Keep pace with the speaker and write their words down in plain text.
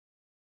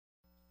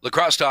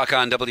Lacrosse Talk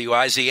on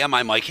WIZM.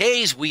 I'm Mike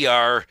Hayes.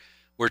 We're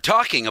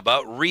talking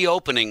about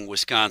reopening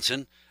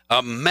Wisconsin,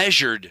 a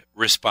measured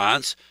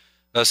response.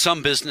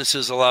 Some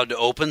businesses allowed to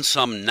open,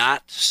 some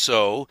not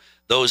so.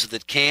 Those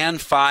that can,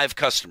 5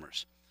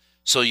 customers.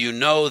 So you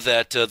know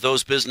that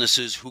those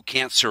businesses who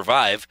can't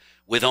survive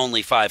with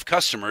only 5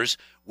 customers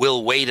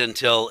will wait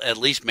until at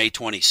least May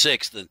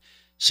 26th and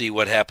see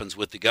what happens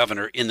with the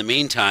governor. In the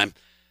meantime,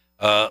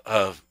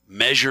 a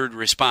measured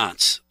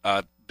response.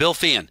 Bill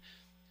Fehan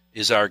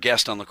is our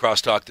guest on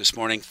Lacrosse Talk this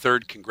morning,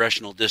 3rd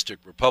Congressional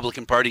District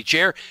Republican Party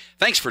Chair.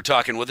 Thanks for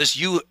talking with us.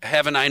 You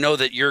haven't, I know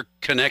that your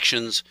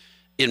connections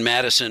in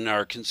Madison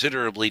are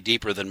considerably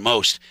deeper than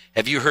most.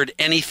 Have you heard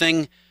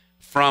anything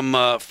from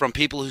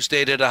people who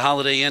stayed at a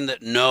Holiday Inn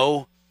that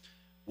know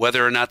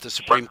whether or not the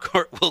Supreme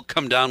Court will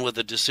come down with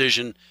a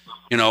decision,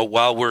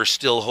 while we're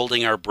still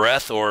holding our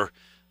breath, or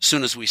as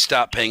soon as we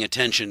stop paying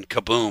attention,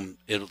 kaboom,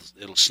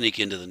 it'll sneak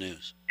into the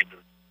news?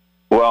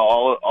 Well,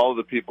 all of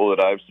the people that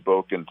I've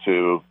spoken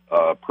to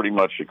pretty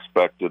much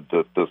expected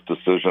that this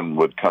decision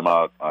would come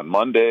out on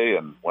Monday,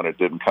 and when it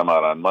didn't come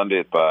out on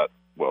Monday, thought,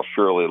 well,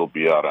 surely it'll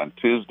be out on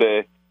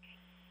Tuesday.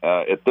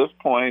 At this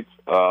point,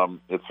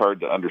 it's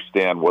hard to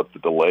understand what the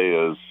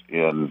delay is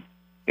in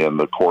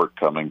the court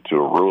coming to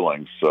a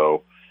ruling.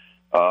 So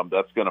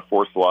that's going to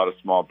force a lot of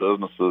small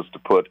businesses to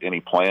put any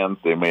plans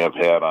they may have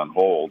had on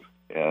hold,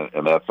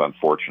 and that's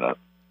unfortunate.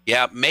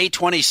 Yeah, May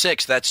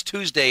 26th, that's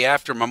Tuesday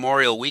after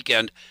Memorial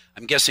Weekend.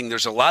 I'm guessing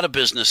there's a lot of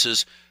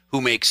businesses who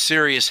make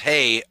serious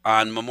hay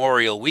on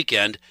Memorial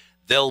Weekend.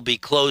 They'll be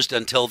closed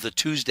until the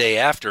Tuesday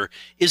after.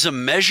 Is a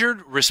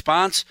measured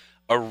response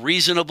a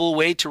reasonable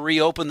way to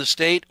reopen the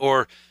state,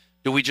 or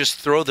do we just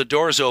throw the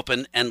doors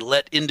open and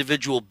let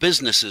individual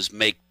businesses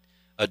make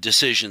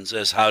decisions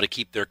as how to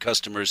keep their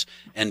customers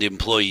and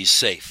employees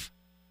safe?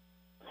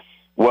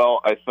 Well,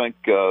 I think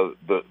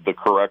the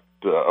correct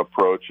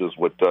approach is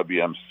what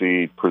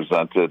WMC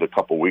presented a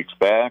couple weeks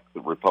back.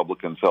 The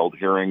Republicans held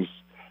hearings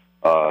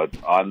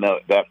on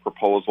that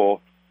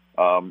proposal.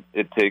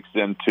 It takes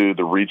into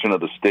the region of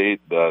the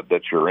state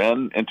that you're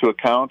into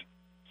account.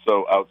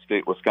 So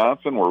outstate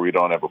Wisconsin, where we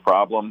don't have a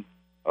problem,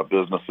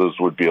 businesses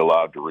would be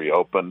allowed to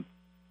reopen.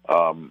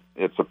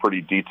 It's a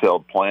pretty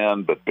detailed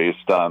plan, but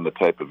based on the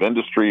type of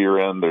industry you're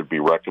in, there'd be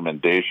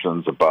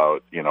recommendations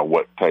about,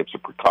 what types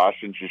of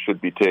precautions you should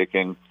be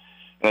taking.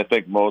 And I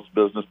think most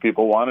business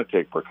people want to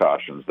take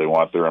precautions. They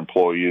want their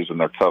employees and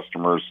their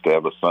customers to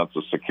have a sense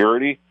of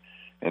security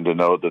and to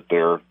know that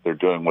they're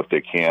doing what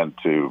they can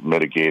to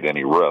mitigate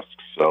any risks.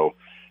 So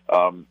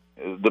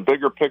the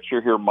bigger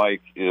picture here,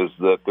 Mike, is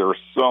that there are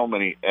so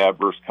many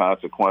adverse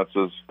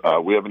consequences.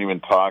 We haven't even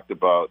talked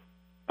about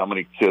how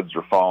many kids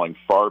are falling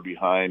far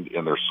behind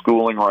in their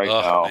schooling right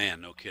now. Oh,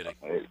 man, no kidding.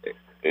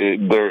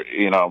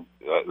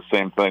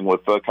 Same thing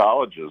with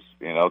colleges.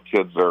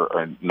 Kids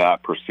are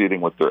not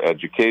proceeding with their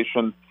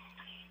education.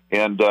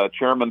 And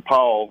Chairman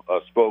Powell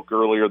spoke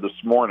earlier this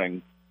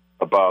morning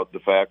about the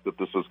fact that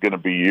this is going to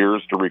be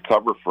years to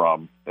recover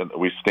from, and that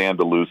we stand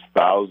to lose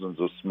thousands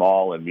of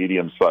small and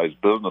medium-sized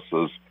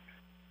businesses.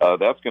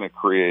 That's going to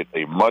create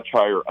a much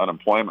higher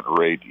unemployment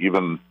rate,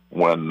 even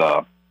when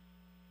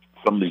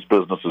some of these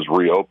businesses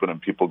reopen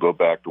and people go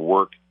back to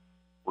work.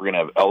 We're going to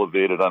have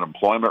elevated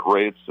unemployment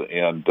rates,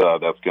 and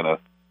that's going to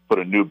put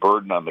a new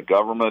burden on the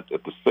government.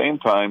 At the same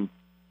time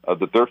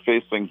that they're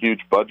facing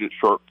huge budget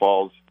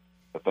shortfalls,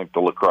 I think the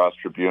La Crosse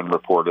Tribune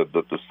reported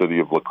that the city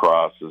of La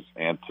Crosse is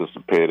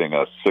anticipating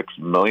a $6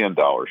 million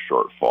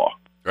shortfall.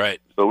 Right.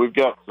 So we've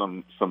got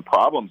some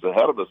problems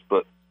ahead of us,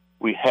 but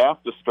we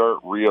have to start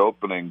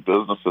reopening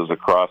businesses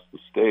across the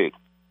state.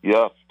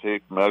 Yes,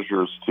 take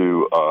measures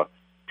to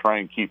try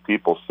and keep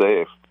people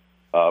safe,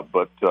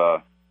 but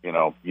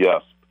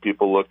yes,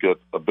 people look at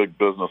a big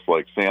business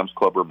like Sam's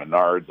Club or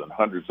Menards and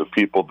hundreds of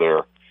people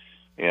there,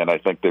 and I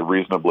think they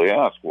reasonably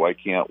ask, why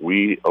can't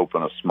we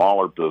open a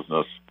smaller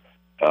business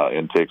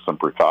and take some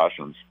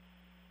precautions?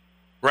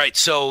 Right,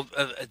 so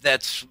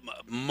that's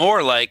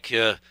more like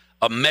a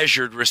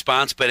measured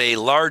response, but a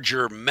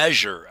larger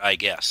measure, I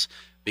guess.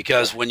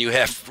 Because when you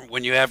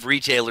have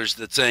retailers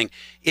that saying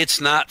it's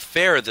not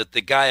fair that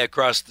the guy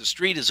across the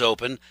street is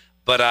open,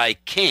 but I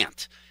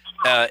can't.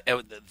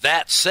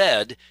 That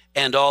said,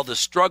 and all the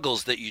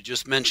struggles that you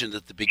just mentioned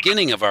at the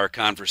beginning of our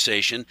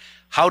conversation,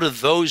 how do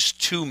those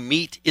two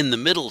meet in the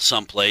middle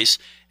someplace?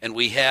 And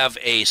we have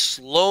a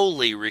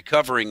slowly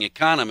recovering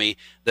economy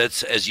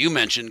that's, as you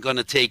mentioned, going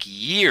to take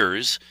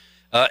years,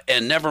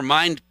 and never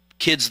mind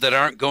kids that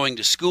aren't going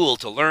to school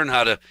to learn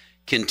how to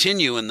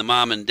continue in the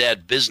mom and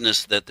dad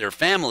business that their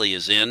family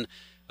is in.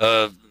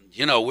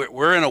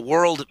 We're in a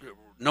world,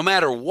 no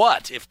matter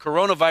what, if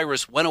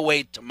coronavirus went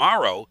away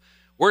tomorrow,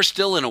 we're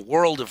still in a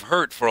world of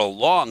hurt for a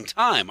long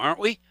time, aren't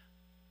we?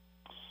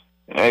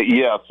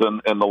 Yes,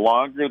 and the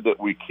longer that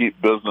we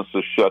keep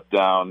businesses shut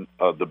down,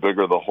 the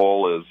bigger the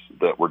hole is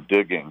that we're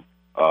digging.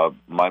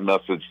 My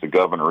message to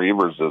Governor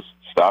Evers is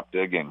stop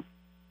digging.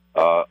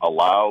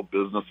 Allow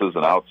businesses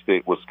in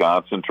outstate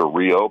Wisconsin to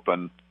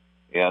reopen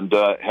and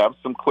have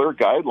some clear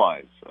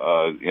guidelines.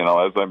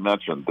 As I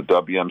mentioned, the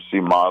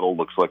WMC model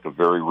looks like a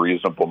very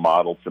reasonable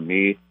model to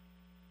me,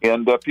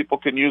 and people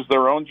can use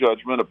their own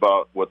judgment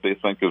about what they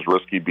think is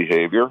risky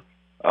behavior.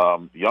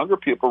 Younger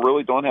people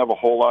really don't have a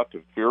whole lot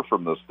to fear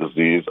from this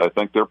disease. I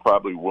think they're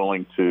probably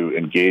willing to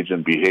engage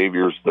in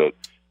behaviors that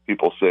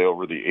people say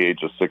over the age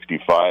of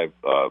 65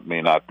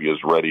 may not be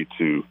as ready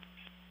to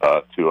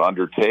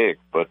undertake.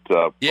 But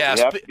we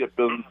have to get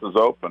businesses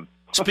open.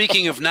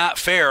 Speaking of not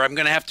fair, I'm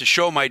going to have to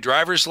show my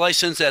driver's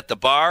license at the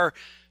bar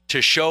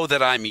to show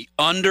that I'm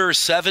under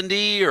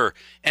 70, or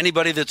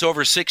anybody that's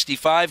over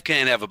 65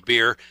 can't have a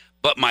beer,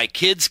 but my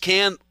kids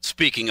can.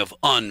 Speaking of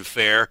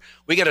unfair,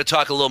 we got to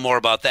talk a little more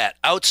about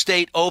that.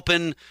 Outstate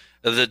Open,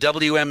 the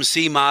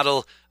WMC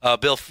model.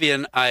 Bill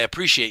Fehan, I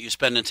appreciate you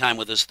spending time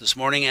with us this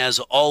morning, as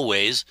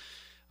always.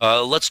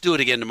 Let's do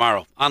it again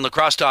tomorrow. On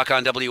Lacrosse Talk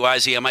on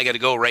WIZM, I got to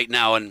go right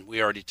now, and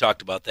we already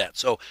talked about that.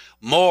 So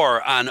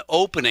more on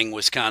opening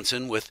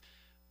Wisconsin with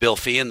Bill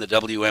Fehan, the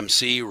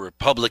WMC,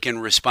 Republican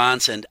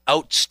response, and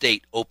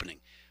outstate opening.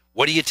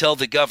 What do you tell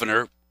the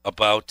governor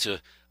about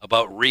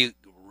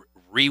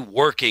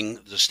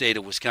reworking the state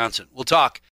of Wisconsin? We'll talk